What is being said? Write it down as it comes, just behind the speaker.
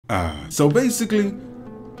So basically,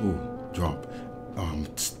 drop.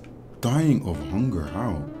 Dying of hunger.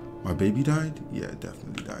 How? My baby died? Yeah,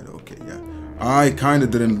 definitely died. Okay, yeah. I kind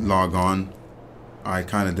of didn't log on. I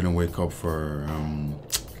kind of didn't wake up for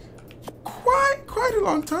quite a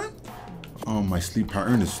long time. My sleep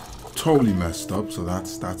pattern is totally messed up, so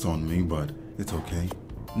that's on me, but it's okay.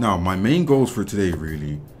 Now, my main goals for today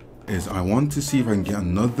really is I want to see if I can get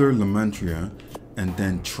another Lamantria and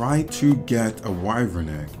then try to get a wyvern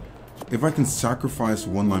egg. If I can sacrifice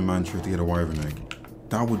one Lamantria to get a wyvern egg,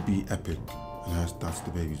 that would be epic. And that's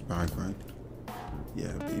the baby's bag, right?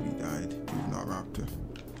 Yeah, baby died. Dude, not raptor.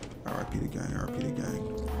 RIP the gang, RIP the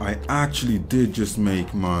gang. I actually did just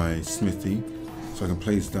make my smithy, so I can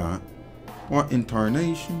place that. What in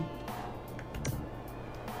tarnation?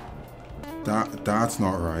 That's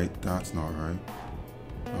not right. That's not right.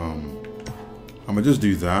 I'm gonna just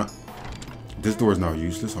do that. This door is now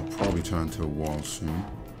useless. I'll probably turn into a wall soon.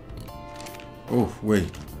 Oh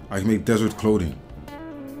wait, I can make desert clothing.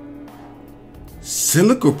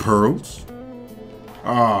 Silica pearls?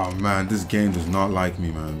 Oh man, this game does not like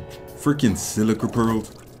me, man. Freaking silica pearls.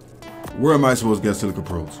 Where am I supposed to get silica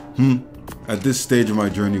pearls? At this stage of my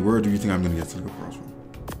journey, where do you think I'm gonna get silica pearls from?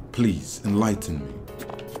 Please enlighten me.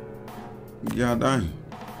 Yeah, dang.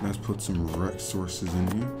 Let's put some resources in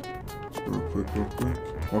here. Real quick.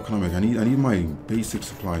 What can I make? I need my basic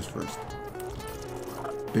supplies first.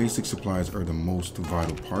 Basic supplies are the most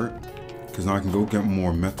vital part, because now I can go get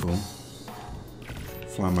more metal.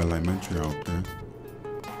 Fly my Lamantria out there.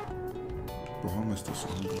 Bro, how am I still so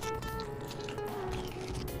hungry?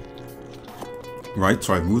 Right,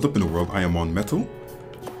 so I've moved up in the world. I am on metal.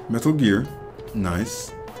 Metal gear.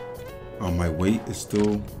 Nice. My weight is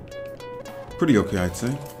still pretty okay, I'd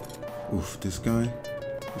say. Oof, this guy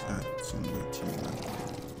is at some weight here.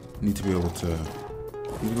 Need to be able to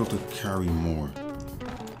carry more.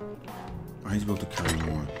 I need to be able to carry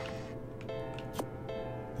more.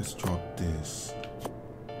 Let's drop this.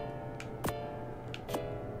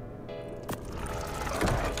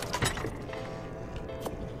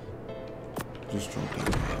 Just drop that.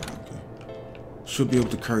 Okay. Should be able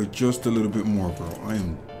to carry just a little bit more, bro. I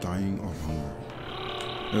am dying of hunger.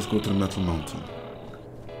 Let's go to the metal mountain.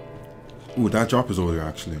 Ooh, that drop is over there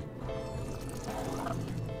actually.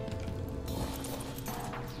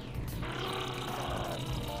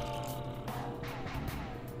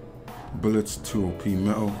 Bullets too OP,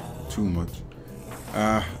 metal too much.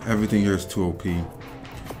 Everything here is too OP.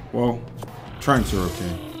 Well, tranks are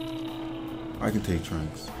okay. I can take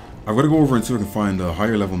tranks. I've got to go over and see if I can find a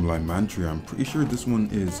higher level Lamantria. I'm pretty sure this one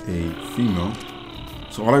is a female.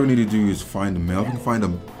 So all I need to do is find a male. If I can find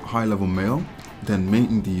a high level male, then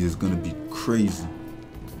mating these is going to be crazy.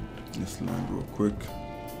 Let's land real quick.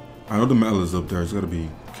 I know the metal is up there. I just got to be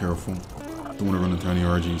careful. Don't want to run into any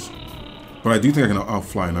RGs. But I do think I can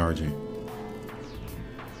outfly an RG.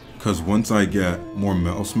 Because once I get more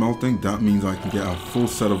metal smelting, that means I can get a full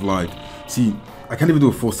set of like... See, I can't even do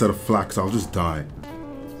a full set of flax. I'll just die.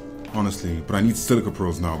 Honestly. But I need silica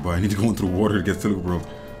pearls now. But I need to go into the water to get silica pearls.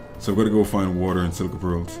 So I've got to go find water and silica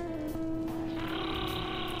pearls.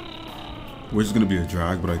 Which is going to be a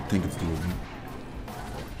drag, but I think it's doable.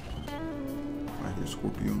 I hear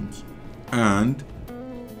scorpions. And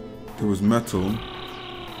there was metal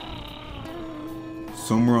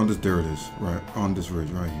somewhere on this. There it is. Right on this ridge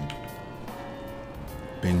right here.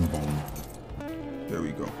 Bing bong. There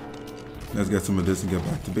we go. Let's get some of this and get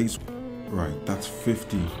back to base. Right, that's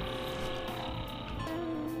 50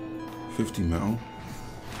 metal.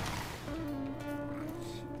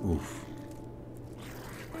 Oof.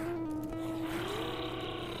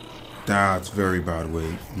 That's very bad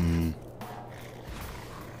weight.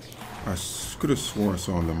 I could have sworn I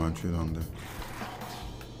saw a Lamantria down there.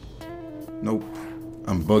 Nope.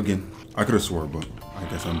 I'm bugging. I could have swore, but I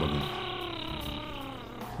guess I'm bugging.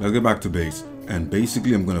 Let's get back to base. And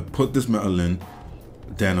basically, I'm going to put this metal in.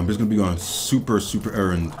 Then I'm just going to be on a super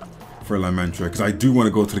errand for Lamantria. Because I do want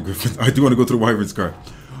to go to the Griffin. I do want to go to the Wyvern Scar.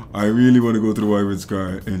 I really want to go to the Wyvern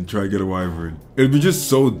Scar and try to get a Wyvern. It'd be just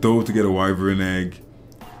so dope to get a Wyvern egg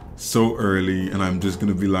so early. And I'm just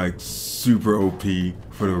going to be like super OP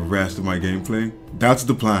for the rest of my gameplay. That's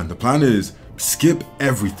the plan. The plan is skip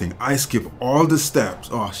everything. I skip all the steps.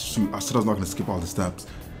 Oh shoot, I said I was not going to skip all the steps.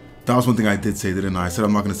 That was one thing I did say, didn't I? I said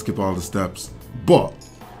I'm not going to skip all the steps. But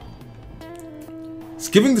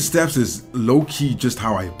skipping the steps is low-key just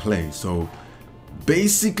how I play. So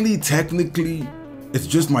basically, technically, it's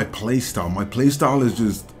just my playstyle. My playstyle is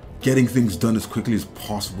just getting things done as quickly as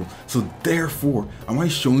possible. So therefore, am I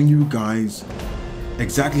showing you guys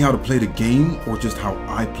exactly how to play the game or just how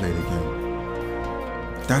I play the game?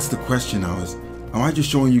 That's the question now, is Am I just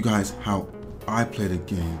showing you guys how I play the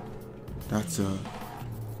game? That's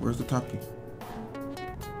where's the top key?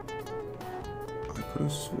 I could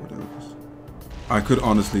have swore there it is. I could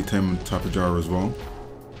honestly tame the top of jar as well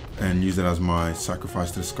and use it as my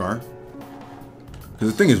sacrifice to the scar.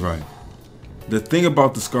 Because the thing is, right, the thing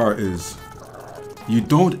about the scar is you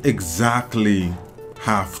don't exactly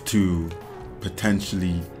have to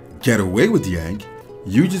potentially get away with the egg.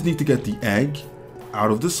 You just need to get the egg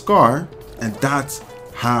out of the scar, and that's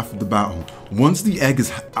half the battle. Once the egg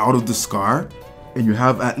is out of the scar and you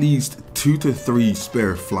have at least 2 to 3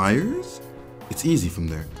 spare flyers, it's easy from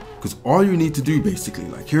there. Because all you need to do basically,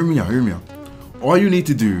 like, hear me out. All you need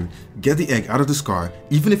to do, get the egg out of the scar.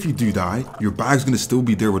 Even if you do die, your bag's gonna still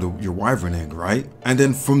be there with your wyvern egg, right? And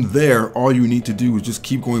then from there, all you need to do is just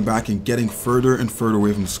keep going back and getting further and further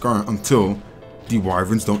away from the scar until the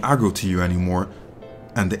wyverns don't aggro to you anymore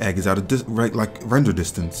and the egg is out of render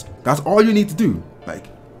distance. That's all you need to do. Like,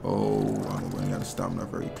 oh, I'm running out of stamina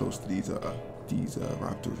very close to these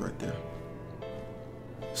raptors right there.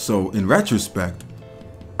 So in retrospect,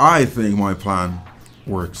 I think my plan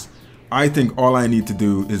works. I think all I need to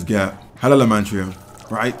do is get Halalomantria,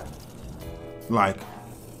 right? Like,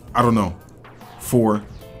 I don't know, 4.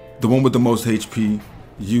 The one with the most HP,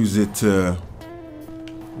 use it to...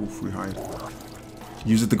 Ooh, free hide.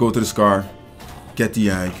 Use it to go to the scar, get the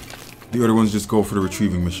egg. The other ones just go for the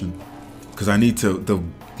retrieving mission. Because I need to, the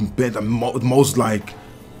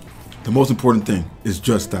most important thing is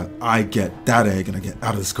just that I get that egg and I get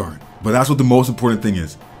out of the scar. But that's what the most important thing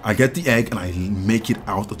is. I get the egg and I make it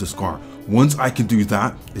out of the scar. Once I can do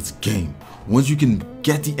that, it's game. Once you can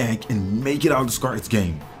get the egg and make it out of the scar, it's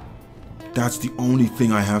game. That's the only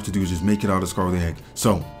thing I have to do is just make it out of the scar with the egg.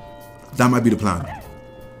 So, that might be the plan.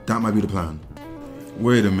 That might be the plan.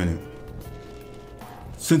 Wait a minute.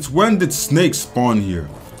 Since when did snakes spawn here?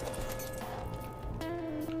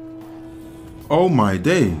 Oh my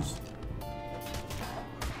days.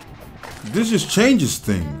 This just changes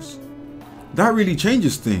things. That really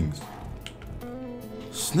changes things.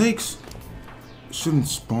 Snakes shouldn't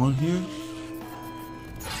spawn here.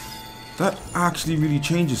 That actually really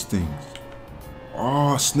changes things.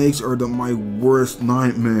 Oh, snakes are my worst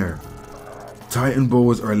nightmare. Titan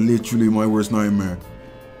boas are literally my worst nightmare.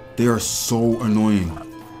 They are so annoying.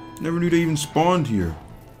 Never knew they even spawned here.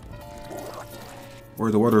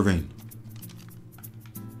 Or the water vein.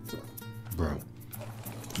 Bro.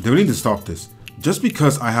 They need to stop this. Just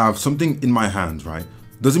because I have something in my hand, right,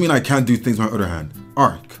 doesn't mean I can't do things with my other hand.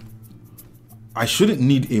 Ark. I shouldn't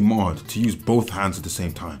need a mod to use both hands at the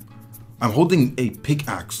same time. I'm holding a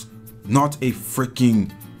pickaxe, not a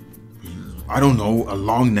freaking, I don't know, a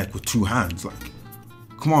long neck with 2 hands. Like,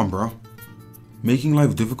 come on, bro. Making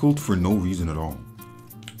life difficult for no reason at all.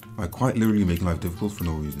 Like, quite literally making life difficult for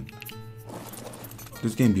no reason.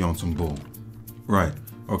 This game be on some bull. Right,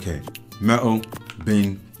 okay. Metal,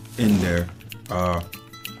 bing, in there. I'm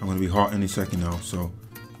gonna be hot any second now, so.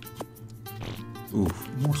 Oof,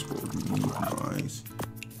 more spoiled meat, nice.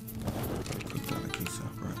 Cook that like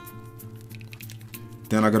ASAP, right?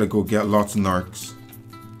 Then I gotta go get lots of narcs. So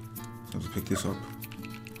I have to pick this up.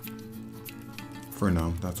 For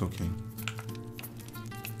now, that's okay.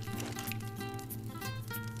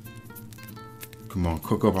 Come on,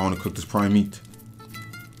 cook up. I wanna cook this prime meat.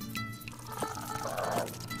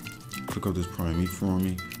 Cook up this prime meat for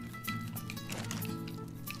me.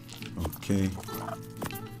 Okay.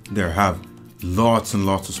 There, have lots and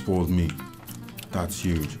lots of spoiled meat. That's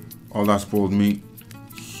huge. All that spoiled meat,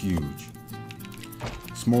 huge.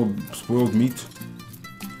 Small spoiled meat,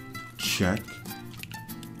 check.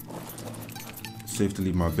 Safe to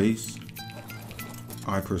leave my base.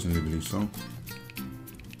 I personally believe so.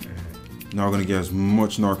 Now we're gonna get as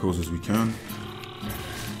much narcos as we can.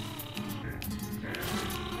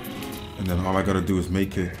 And then all I gotta do is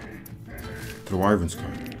make it to the wyvern's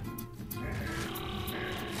car.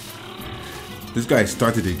 This guy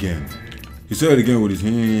started again. He started again with his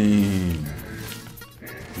hand.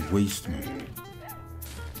 Waste, man.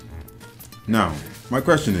 Now, my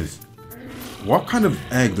question is, what kind of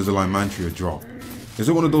egg does a Lymantria drop? Is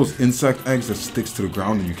it one of those insect eggs that sticks to the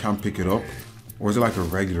ground and you can't pick it up? Or is it like a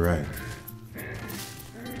regular egg?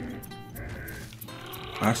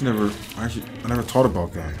 I never thought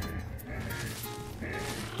about that.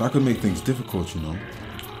 That could make things difficult, you know.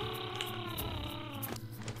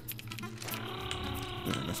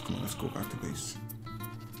 Yeah, let's go back to base.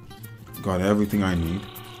 Got everything I need.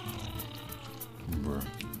 Bruh.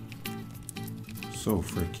 So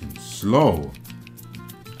freaking slow.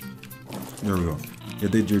 There we go. You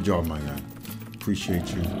did your job, my guy.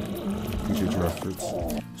 Appreciate you. Appreciate your efforts.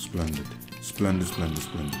 Splendid. Splendid, splendid,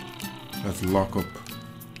 splendid. Let's lock up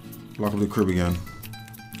the crib again.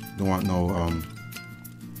 Don't want no,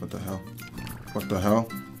 what the hell? What the hell?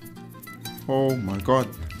 Oh my god.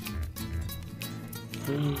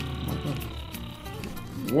 Oh my god.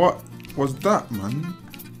 What was that, man?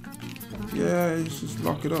 Yeah, you just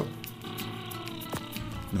lock it up.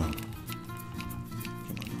 No.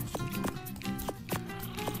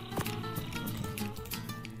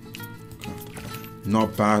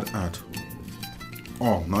 Not bad at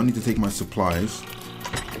all. Now I need to take my supplies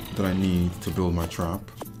that I need to build my trap.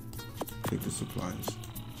 Take the supplies.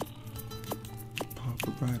 Pop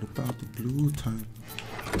it right about the blue time.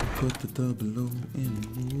 Put the double O in the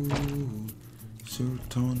mood.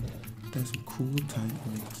 Serotonin, that's some cool type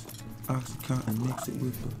mix. Oxycontin, mix it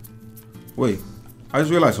with the... Wait, I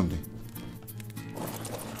just realized something.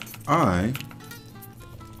 I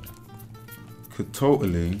could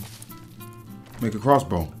totally make a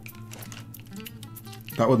crossbow.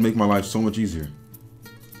 That would make my life so much easier.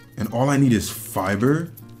 And all I need is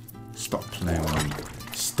fiber. Stop playing with me.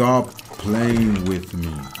 Stop playing with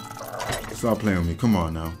me. Stop playing with me. Come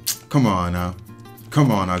on now. Come on now.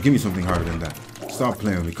 Come on now. Give me something harder than that. Stop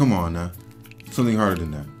playing with me. Come on now. Something harder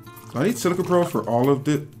than that. Do I need Silica Pro for all of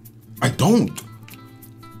it? I don't.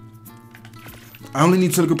 I only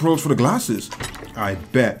need Silica Pros for the glasses. I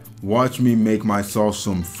bet. Watch me make myself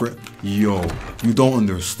some Yo, you don't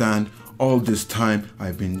understand. All this time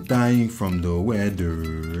I've been dying from the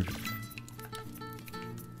weather.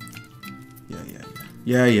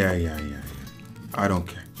 Yeah. I don't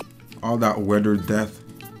care. All that weather death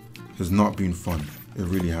has not been fun. It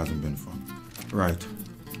really hasn't been fun. Right.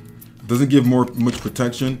 Doesn't give much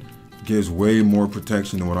protection. Gives way more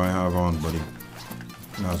protection than what I have on, buddy.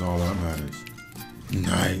 And that's all that matters.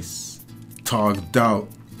 Nice. Togged out.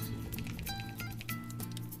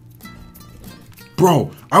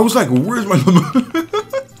 Bro, I was like, where's my number?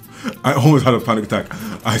 I almost had a panic attack.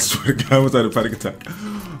 I swear to God, I almost had a panic attack.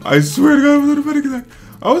 I swear to God, I almost had a panic attack.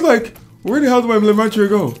 I was like, where the hell did my Lemantia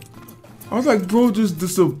go? I was like, bro, just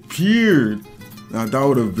disappeared. Now that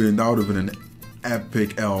would have been an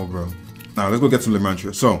epic L, bro. Now let's go get some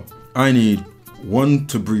Lemantia. So I need one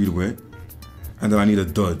to breed with, and then I need a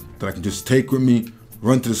dud that I can just take with me,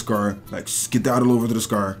 run to the scar, like skedaddle over to the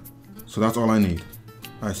scar. So that's all I need.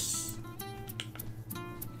 Is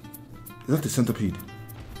that the centipede?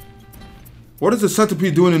 What is the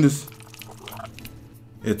centipede doing in this?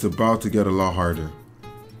 It's about to get a lot harder.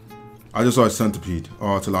 I just saw a centipede.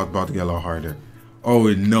 Oh, it's about to get a lot harder. Oh,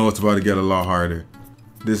 no, it's about to get a lot harder.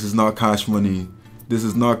 This is not cash money. This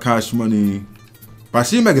is not cash money. But I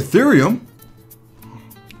see a Megatherium.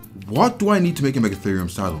 What do I need to make a Megatherium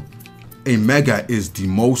saddle? A Mega is the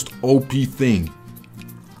most OP thing.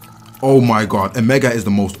 Oh my god, a Mega is the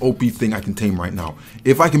most OP thing I can tame right now.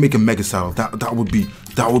 If I can make a Mega saddle, that would be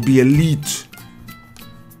elite.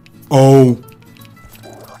 Oh.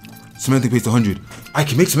 Cementing paste 100. I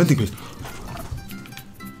can make cementing paste.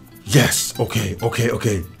 Yes, okay.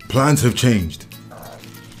 Plans have changed.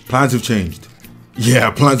 Plans have changed. Yeah,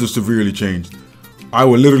 plans have severely changed. I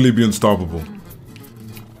would literally be unstoppable.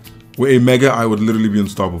 With a Mega, I would literally be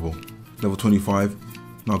unstoppable. Level 25,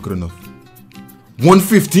 not good enough.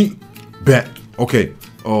 115. Bet. Okay.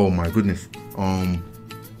 Oh my goodness.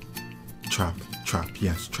 Trap.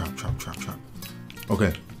 Yes. Trap.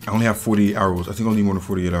 Okay. I only have 48 arrows. I think I need more than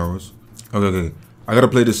 48 arrows. Okay. I gotta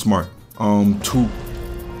play this smart.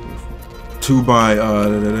 Two by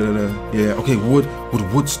yeah. Okay. Would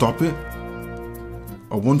wood stop it?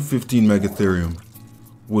 A 115 Megatherium.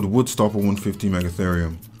 Would wood stop a 115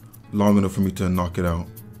 Megatherium long enough for me to knock it out?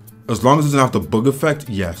 As long as it doesn't have the bug effect,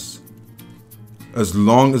 yes. As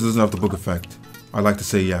long as it doesn't have the bug effect, I like to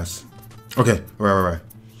say yes. Okay, right.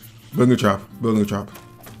 Building a trap. About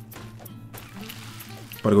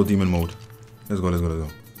to go demon mode. Let's go.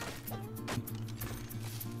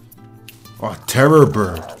 Oh, terror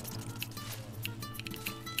bird.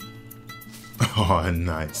 Oh,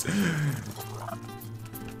 nice.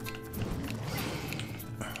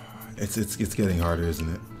 It's getting harder, isn't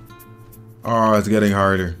it? Oh, it's getting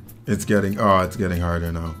harder. It's getting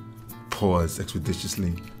harder now. Pause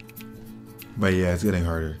expeditiously. But yeah, it's getting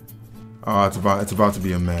harder. Oh, it's about to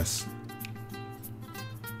be a mess.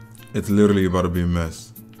 It's literally about to be a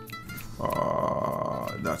mess. Oh,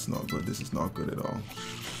 that's not good. This is not good at all.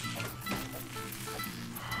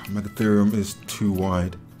 Megatherium is too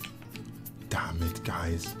wide. Damn it,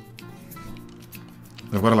 guys.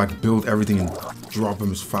 I've got to like build everything and drop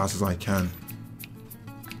them as fast as I can.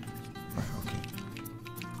 Okay.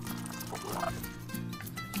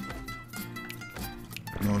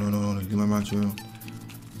 No. Leave my Mantra alone.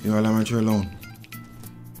 Leave my Mantra alone.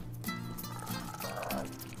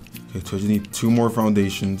 Okay, so I just need 2 more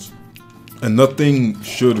foundations. And nothing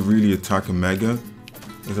should really attack a mega,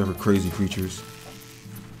 except for crazy creatures.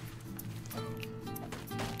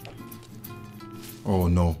 Oh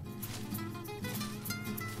no.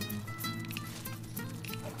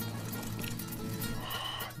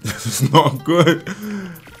 This is not good.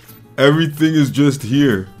 Everything is just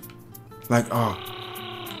here. Like,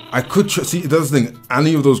 I could see, that's the thing.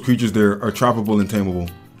 Any of those creatures there are trappable and tameable.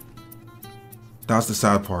 That's the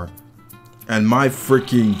sad part. And my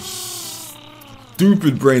freaking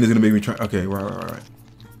stupid brain is gonna make me try. Okay, right.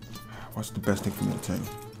 What's the best thing for me to tame?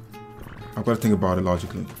 I've got to think about it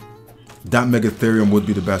logically. That Megatherium would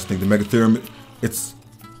be the best thing. The Megatherium, it's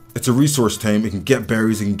a resource tame. It can get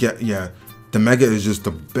berries. It can get, yeah. The Mega is just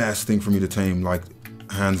the best thing for me to tame, like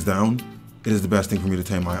hands down. It is the best thing for me to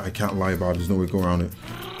tame. I can't lie about it. There's no way to go around it.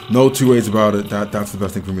 No two ways about it. That's the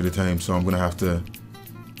best thing for me to tame. So I'm gonna have to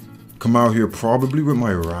come out here probably with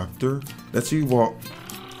my raptor. Let's see what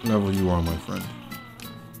level you are, my friend.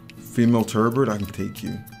 Female turbid, I can take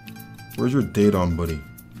you. Where's your Daedon, buddy?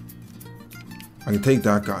 I can take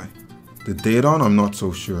that guy. The Daedon, I'm not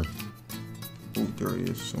so sure. Oh, there he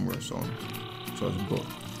is somewhere. Saw him. Saw his butt.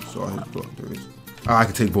 Saw his butt. There he is. I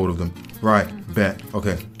can take both of them. Right, bet.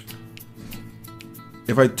 Okay.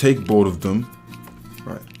 If I take both of them,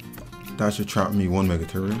 right, that should trap me 1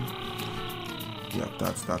 Megatherium. Yeah,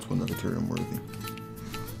 that's 1 Megatherium worthy.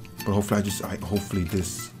 But hopefully hopefully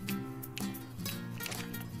this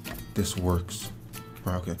works.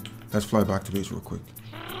 Right, okay. Let's fly back to base real quick.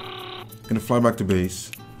 Gonna fly back to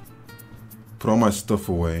base. Put all my stuff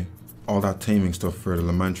away. All that taming stuff for the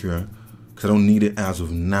Lamantria. Because I don't need it as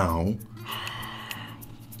of now.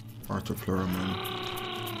 Arthropleura, man.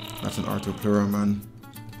 That's an Arthropleura, man.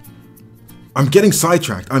 I'm getting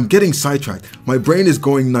sidetracked. My brain is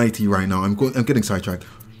going 90 right now. I'm getting sidetracked.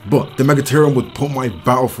 But the Megatherium would put my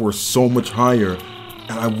battle force so much higher,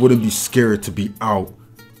 and I wouldn't be scared to be out.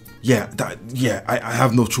 Yeah, I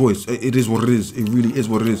have no choice. It is what it is. It really is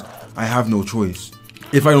what it is. I have no choice.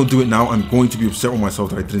 If I don't do it now, I'm going to be upset with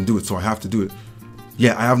myself that I didn't do it, so I have to do it.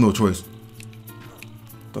 Yeah, I have no choice.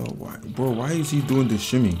 Why is he doing this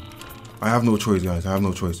shimmy? I have no choice, guys. I have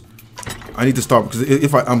no choice. I need to stop, because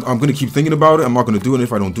if I'm going to keep thinking about it, I'm not going to do it. And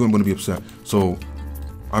if I don't do it, I'm going to be upset. So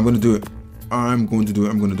I'm going to do it. I'm going to do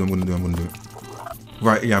it.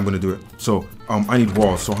 Right, yeah, I'm going to do it. So I need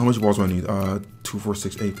walls. So how much walls do I need? 2, 4,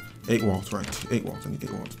 6, 8. 8 walls, right. 8 walls. I need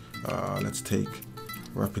 8 walls. Let's take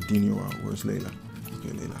Rapidinho out. Where's Layla? Okay,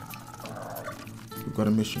 Layla. We've got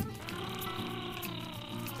a mission.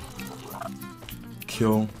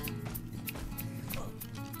 Kill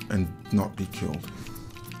and not be killed.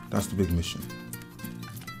 That's the big mission.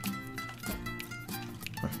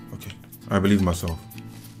 Right, okay. I believe in myself.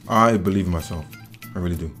 I believe in myself. I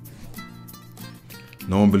really do.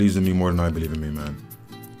 No one believes in me more than I believe in me, man.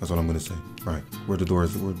 That's all I'm gonna say. Right, where the door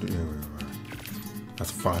is? That's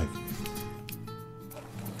 5.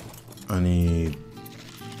 I need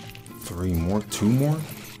 3 more, 2 more?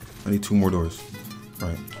 I need 2 more doors.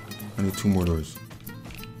 Right, I need 2 more doors.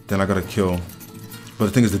 Then I gotta kill. But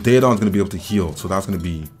the thing is, the Daedon's gonna be able to heal, so that's gonna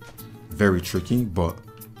be very tricky, but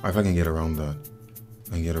if I can get around that,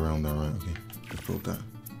 right? Okay, let's build that.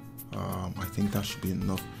 I think that should be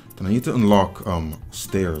enough. Then I need to unlock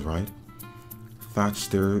stairs, right? Thatch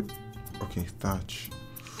stair. Okay, thatch.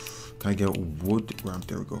 Can I get wood ramp?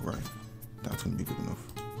 There we go. Right, that's gonna be good enough.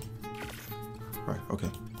 Right. Okay.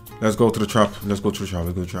 Let's go to the trap. Let's go to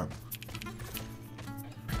the trap.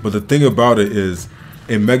 But the thing about it is,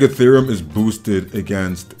 a Megatherium is boosted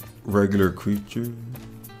against regular creatures,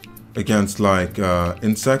 against like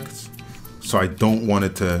insects. So I don't want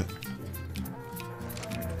it to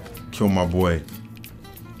kill my boy,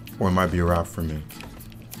 or it might be a wrap for me.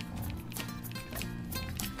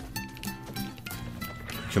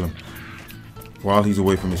 Kill him while he's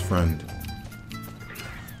away from his friend.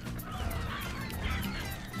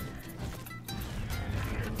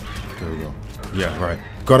 There we go. Yeah, right.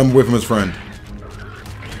 Got him away from his friend.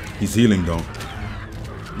 He's healing though.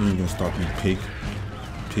 You ain't gonna stop me,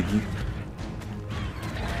 piggy.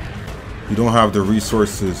 You don't have the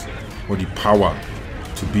resources or the power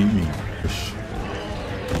to beat me.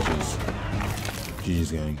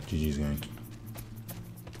 GG's gang. GG's gang.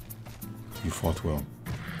 You fought well.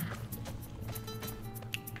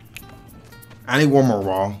 I need one more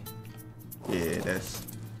wall. Yeah, that's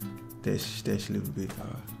a little bit.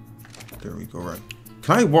 There we go. Right.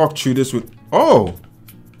 Can I walk through this with? Oh.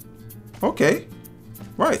 Okay.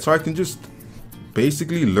 Right. So I can just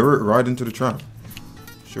basically lure it right into the trap.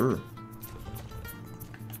 Sure.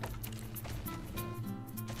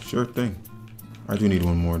 Sure thing. I do need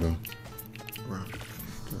one more though. Right.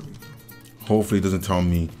 There we go. Hopefully it doesn't tell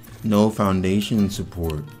me no foundation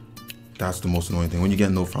support. That's the most annoying thing. When you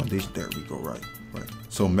get no foundation, there we go, right.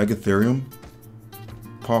 So Megatherium,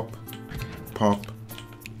 pop.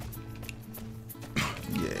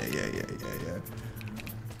 Yeah.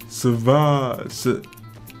 Survive.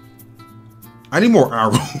 I need more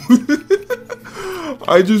arrows.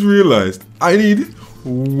 I just realized I need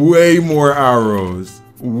way more arrows.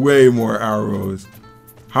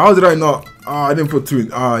 How did I not? Oh, I didn't put 2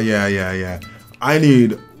 in. Oh, yeah. I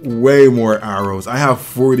need way more arrows. I have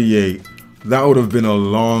 48. That would have been a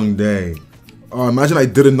long day. Oh, imagine I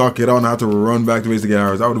didn't knock it out and I had to run back to base to get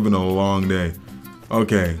arrows. That would have been a long day.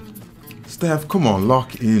 Okay. Steph, come on.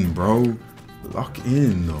 Lock in, bro. Lock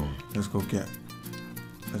in, though. Let's go get.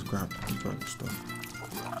 Let's grab the stuff.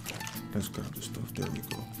 There we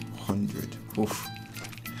go. 100. Oof.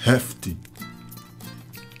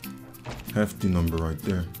 Hefty number right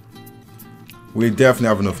there. We definitely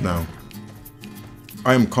have enough now.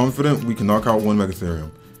 I am confident we can knock out 1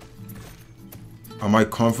 Megatherium. Am I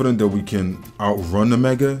confident that we can outrun the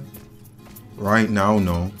Mega? Right now,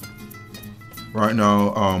 no. Right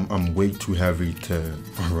now, I'm way too heavy to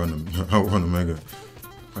outrun a Mega.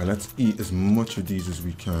 Alright, let's eat as much of these as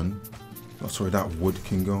we can. Oh, sorry, that wood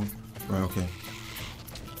can go. Right, okay.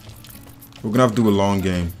 We're gonna have to do a long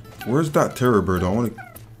game. Where's that terror bird? I wanna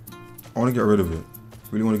get rid of it.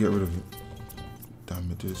 Really wanna get rid of it.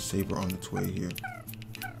 Damn it, there's a saber on its way here.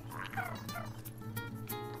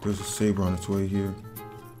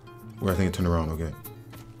 Wait, I think it turned around, okay.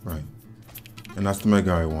 Right. And that's the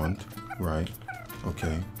Mega I want. Right.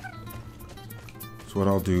 Okay. So what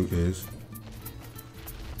I'll do is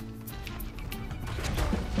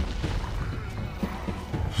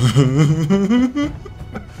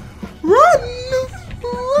run!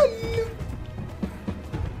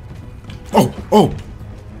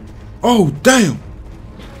 Oh, damn!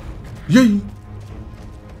 Yeah.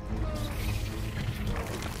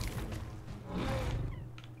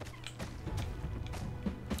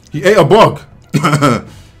 He ate a bug.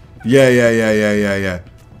 Yeah.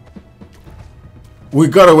 We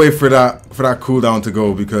gotta wait for that cooldown to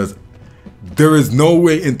go because there is no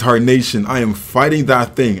way in Tarnation I am fighting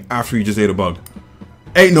that thing after he just ate a bug.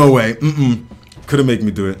 Ain't no way. Couldn't make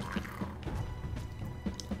me do it.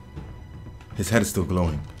 His head is still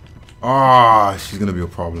glowing. Ah, she's gonna be a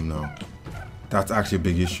problem now. That's actually a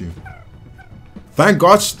big issue. Thank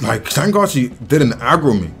God she didn't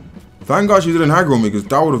aggro me. Because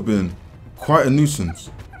that would have been quite a nuisance.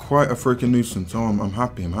 Quite a freaking nuisance. Oh, I'm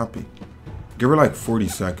happy. Give her like 40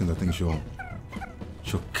 seconds. I think she'll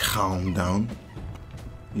calm down.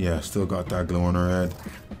 Yeah, still got that glow on her head.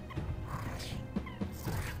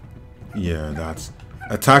 Yeah, that's...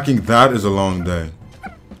 Attacking that is a long day.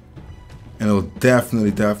 And it'll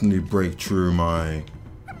definitely break through my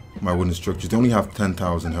wooden structures. They only have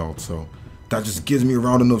 10,000 health, so that just gives me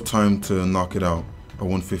around enough time to knock it out. Or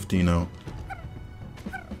 115 out.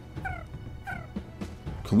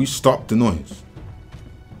 Can we stop the noise?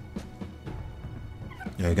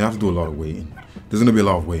 Yeah, you're gonna have to do a lot of waiting. There's gonna be a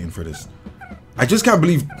lot of waiting for this. I just can't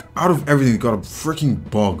believe out of everything, it got a freaking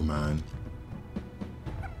bug, man.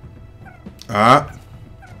 Ah.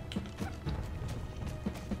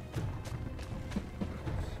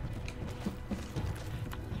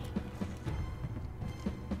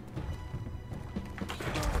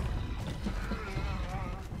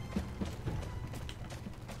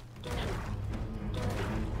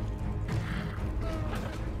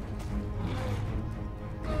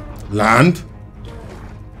 Land?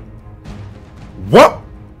 What?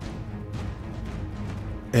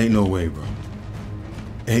 Ain't no way, bro.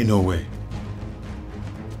 Ain't no way.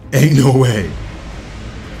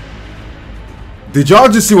 Did y'all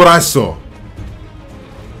just see what I saw?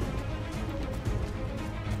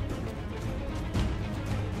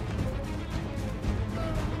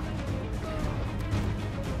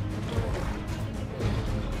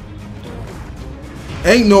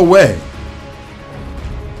 Ain't no way.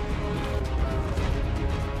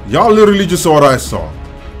 Y'all literally just saw what I saw.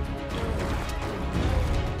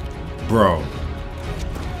 Bro.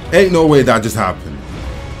 Ain't no way that just happened.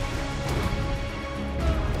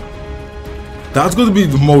 That's going to be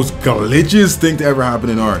the most glitchiest thing to ever happen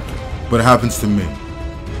in Ark. But it happens to me.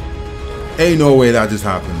 Ain't no way that just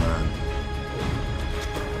happened, man.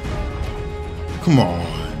 Come on.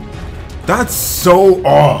 That's so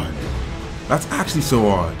odd. That's actually so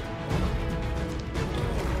odd.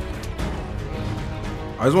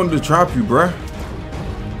 I just wanted to trap you, bruh.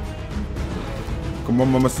 Come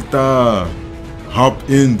on, mamacita. Hop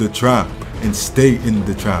in the trap and stay in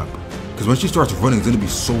the trap. Because when she starts running, it's going to be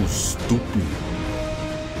so stupid.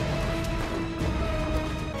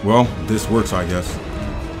 Well, this works, I guess.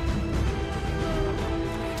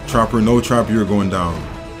 Trapper, no trap, you're going down.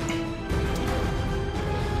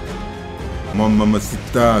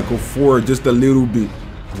 Mamacita, go forward just a little bit.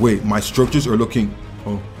 Wait, my structures are looking...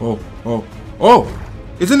 Oh!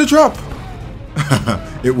 It's in the trap!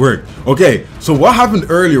 It worked. Okay, so what happened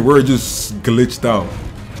earlier where it just glitched out?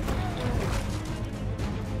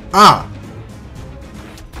 Ah!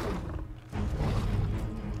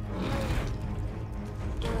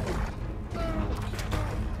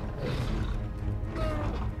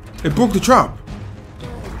 It broke the trap.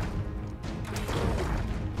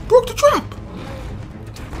 Broke the trap.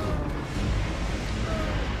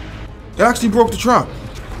 It actually broke the trap.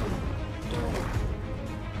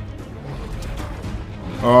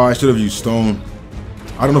 Oh, I should have used stone.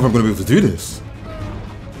 I don't know if I'm going to be able to do this.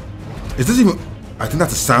 Is this even... I think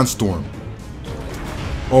that's a sandstorm.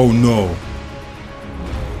 Oh no.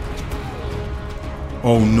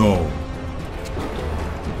 Oh no.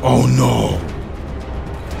 Oh no.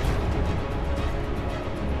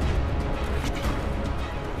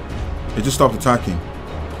 It just stopped attacking.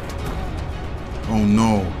 Oh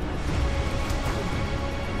no.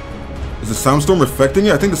 Is the sandstorm affecting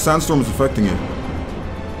it? I think the sandstorm is affecting it.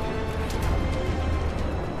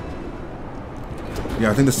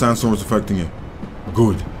 Yeah, I think the sandstorm is affecting it.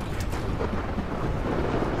 Good.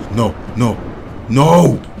 No, no,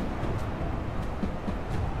 no!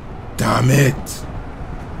 Damn it!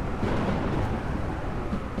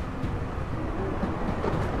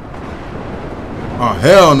 Oh,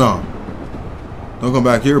 hell no! Don't come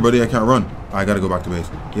back here, buddy. I can't run. I gotta go back to base.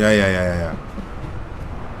 Yeah.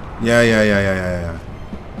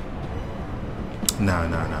 Nah.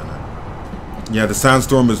 Yeah, the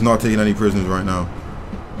sandstorm is not taking any prisoners right now.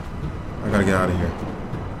 I gotta get out of here.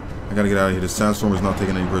 The sandstorm is not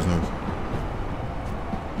taking any prisoners.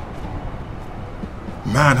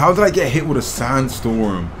 Man, how did I get hit with a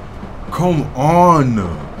sandstorm? Come on!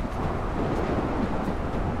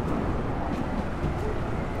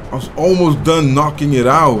 I was almost done knocking it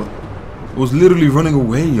out. It was literally running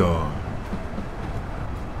away, y'all.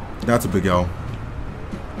 That's a big L.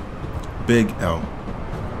 Big L.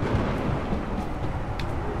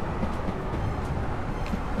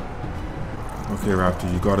 Okay,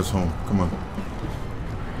 Raptor, you got us home. Come on.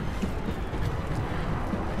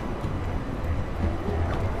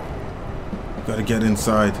 Gotta get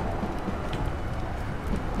inside.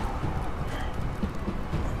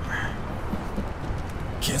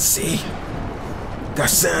 Can't see. Got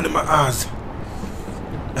sand in my eyes.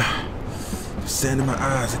 There's sand in my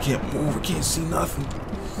eyes. I can't move. I can't see nothing.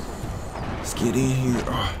 Let's get in here.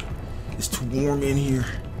 Oh, it's too warm in here.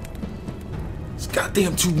 It's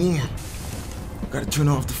goddamn too warm. Gotta turn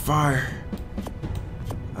off the fire.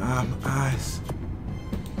 Ah, my eyes.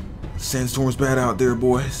 Sandstorm's bad out there,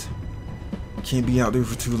 boys. Can't be out there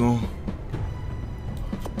for too long.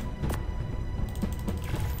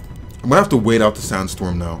 I'm gonna have to wait out the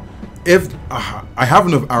sandstorm now. If I have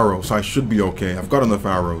enough arrows, so I should be okay. I've got enough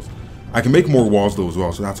arrows. I can make more walls though as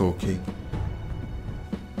well, so that's okay.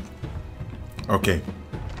 Okay.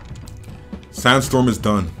 Sandstorm is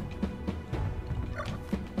done.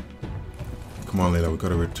 Come on, Layla, we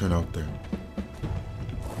gotta return out there.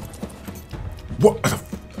 What?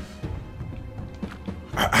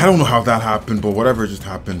 I don't know how that happened, but whatever just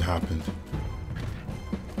happened.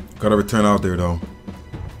 Gotta return out there though.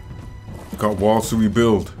 Got walls to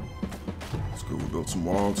rebuild. Let's go rebuild some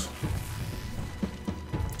walls.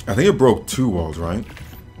 I think it broke 2 walls, right?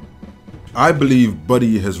 I believe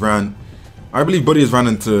Buddy has ran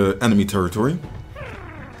into enemy territory.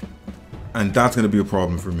 And that's gonna be a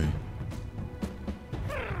problem for me.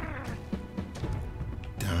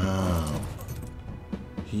 Damn.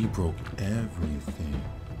 He broke everything.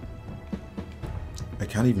 I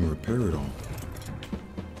can't even repair it all.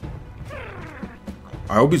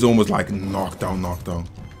 I hope he's almost like knocked down.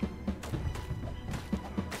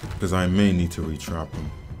 Because I may need to retrap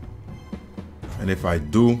him. And if I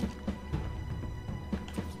do...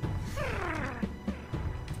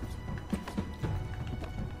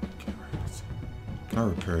 Can I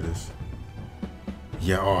repair this?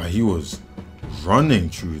 Yeah, oh, he was running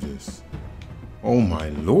through this. Oh my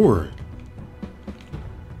lord.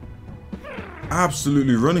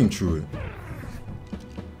 Absolutely running through it.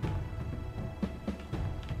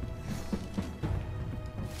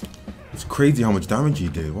 It's crazy how much damage he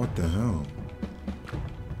did. What the hell?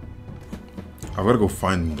 I gotta go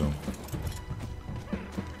find him though.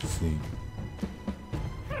 Let's see.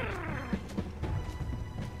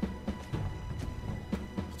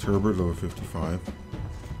 Turbot level 55.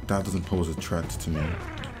 That doesn't pose a threat to me.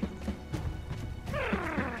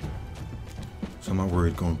 So So I'm not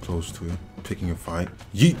worried going close to it. Picking a fight.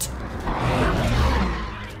 Yeet!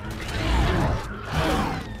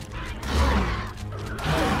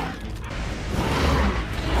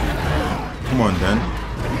 Come on, then.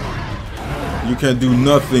 You can't do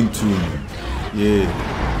nothing to me.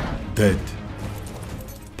 Yeah. Dead.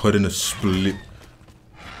 Put in a split.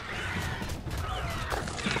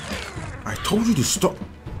 I told you to stop.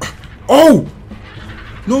 Oh!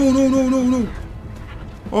 No, no, no, no, no.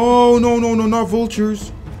 Oh, no, no, no, not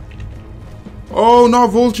vultures. Oh,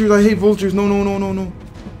 not vultures. I hate vultures. No, no, no, no, no.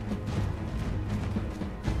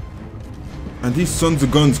 And these sons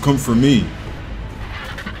of guns come for me.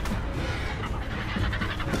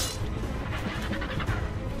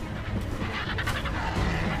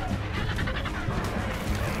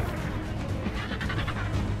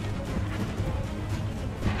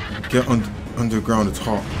 Get underground, it's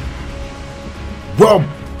hot. Well,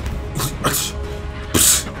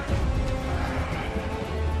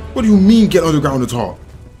 what do you mean get underground, it's hot?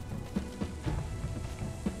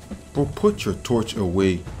 Bro, put your torch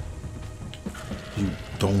away, you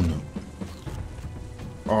donut.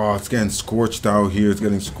 Oh, it's getting scorched out here. It's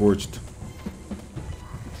getting scorched.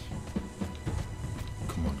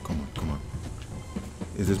 Come on, come on, come on.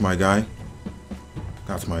 Is this my guy?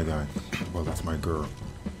 That's my guy. Well, that's my girl.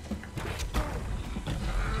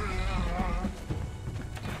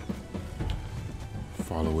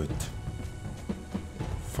 Follow it.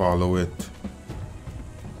 Follow it.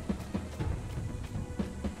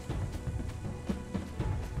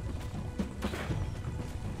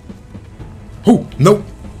 Oh, no.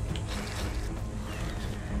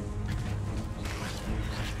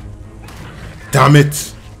 Damn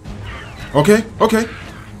it. Okay, okay.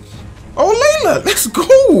 Oh, Layla, let's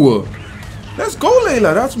go. Let's go,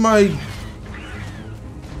 Layla. That's my...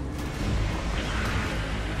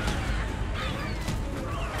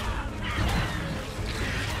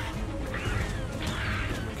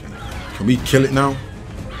 Can we kill it now?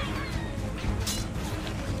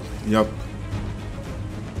 Yup.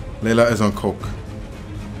 Layla is on coke.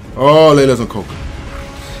 Oh, Layla's on coke.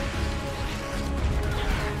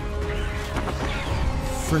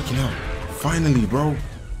 Freaking out. Finally, bro.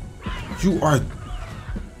 You are...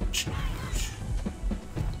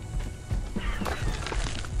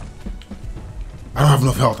 I don't have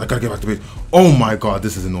enough health. I gotta get back to base. Oh my god,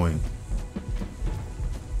 this is annoying.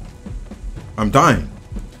 I'm dying.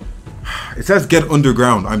 It says get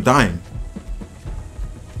underground. I'm dying.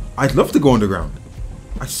 I'd love to go underground.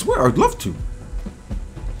 I swear, I'd love to.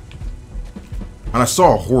 And I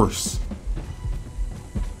saw a horse.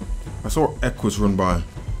 I saw Equus run by.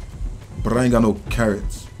 But I ain't got no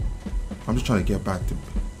carrots. I'm just trying to get back to...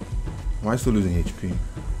 Am I still losing HP?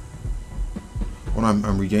 Oh, no,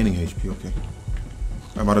 I'm regaining HP, okay.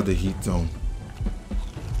 I'm out of the heat zone.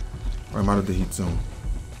 I'm out of the heat zone.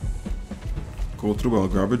 Go through, I'll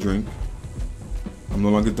grab a drink. I'm no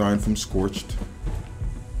longer dying from Scorched.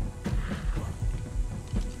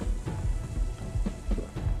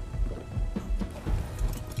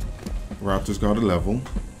 Raptors got a level.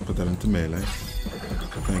 Put that into melee.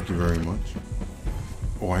 Thank you very much.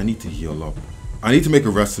 Oh, I need to heal up. I need to make a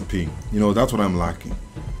recipe. You know, that's what I'm lacking.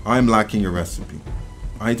 I'm lacking a recipe.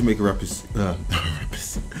 I need to make a recipe.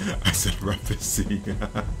 I said recipe.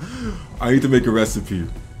 I need to make a recipe.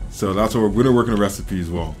 So that's what we're gonna work on a recipe as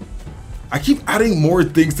well. I keep adding more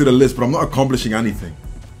things to the list, but I'm not accomplishing anything.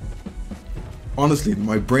 Honestly,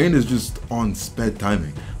 my brain is just on sped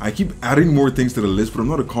timing. I keep adding more things to the list, but I'm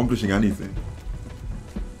not accomplishing anything.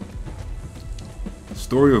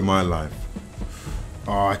 Story of my life.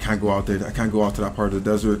 Oh, I can't go out there. I can't go out to that part of the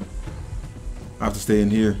desert. I have to stay in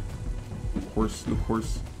here. Horse, look,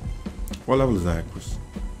 horse. What level is that, Chris?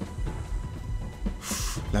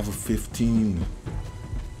 Level 15.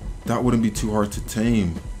 That wouldn't be too hard to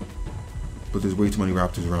tame. But there's way too many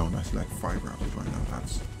raptors around. I see like 5 raptors right now.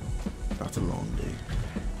 That's a long day.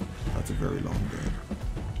 That's a very long day.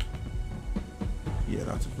 Yeah,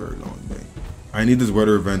 that's a very long day. I need this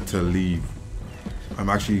weather event to leave. I'm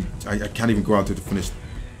actually... I can't even go out there to finish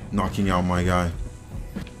knocking out my guy.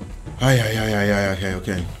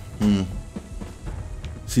 Okay.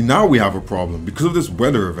 See, now we have a problem. Because of this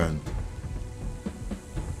weather event,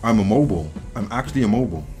 I'm immobile. I'm actually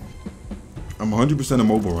immobile. I'm 100%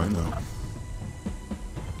 immobile right now.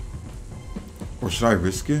 Or should I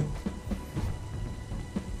risk it?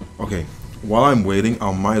 Okay, while I'm waiting,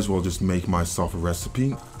 I might as well just make myself a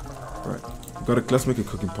recipe. Right, let's make a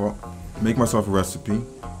cooking pot. Make myself a recipe.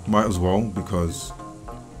 Might as well, because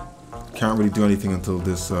can't really do anything until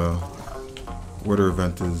this weather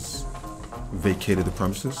event is vacated the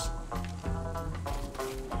premises.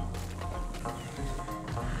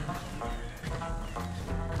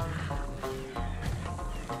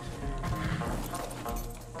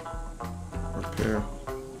 there.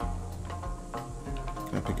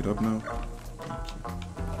 Can I pick it up now?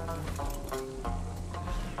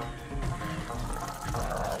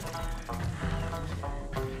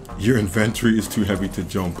 Your inventory is too heavy to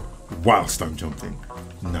jump whilst I'm jumping.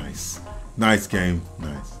 Nice. Nice game.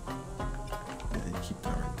 Nice. Yeah, you keep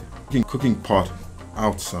that right there. Cooking pot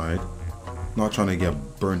outside. Not trying to get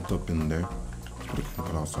burnt up in there. Let's put a cooking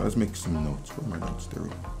pot outside. Let's make some notes. Where are my notes? There we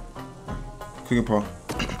go. Right. Cooking pot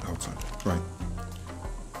outside. Right.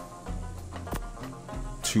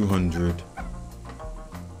 200.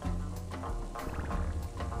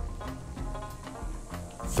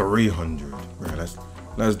 300. Right,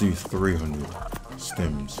 let's do 300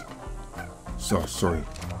 stems. So sorry.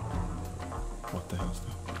 What the hell is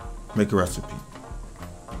that? Make a recipe.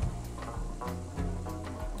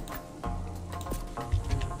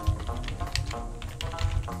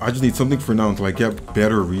 I just need something for now until I get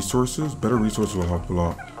better resources. Better resources will help a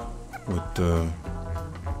lot with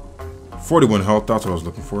 41 health. That's what I was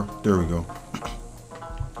looking for. There we go.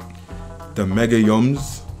 The mega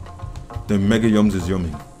yums. The mega yums is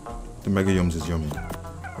yummy. The mega yums is yummy.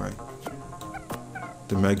 Right.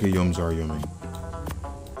 The mega yums are yummy.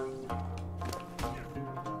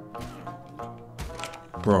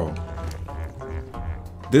 Bro.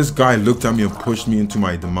 This guy looked at me and pushed me into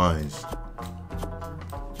my demise.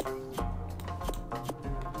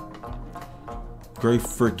 Great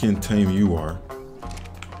freaking tame you are.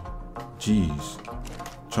 Jeez.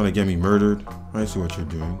 Trying to get me murdered. I see what you're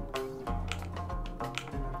doing.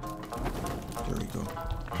 There we go.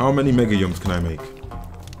 How many mega yums can I make?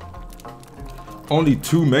 Only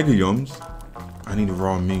 2 mega yums. I need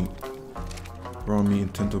raw meat. Raw meat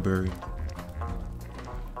and tintoberry.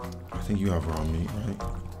 I think you have raw meat, right?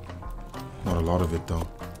 Not a lot of it though.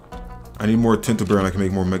 I need more tintoberry and I can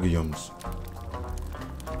make more mega yums.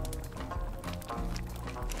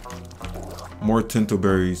 More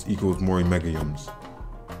tintoberries equals more mega yums.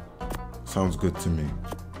 Sounds good to me.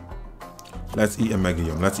 Let's eat a mega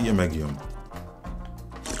yum. Let's eat a mega yum.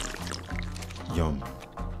 Yum.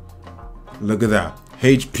 Look at that.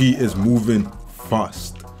 HP is moving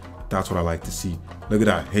fast. That's what I like to see. Look at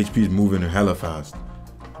that. HP is moving hella fast.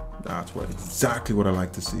 That's exactly what I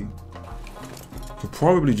like to see. Could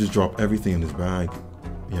probably just drop everything in this bag.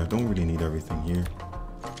 Yeah, don't really need everything here.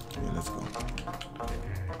 Yeah, let's go.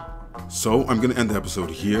 So I'm gonna end the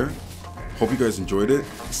episode here. Hope you guys enjoyed it.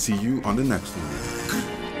 See you on the next one.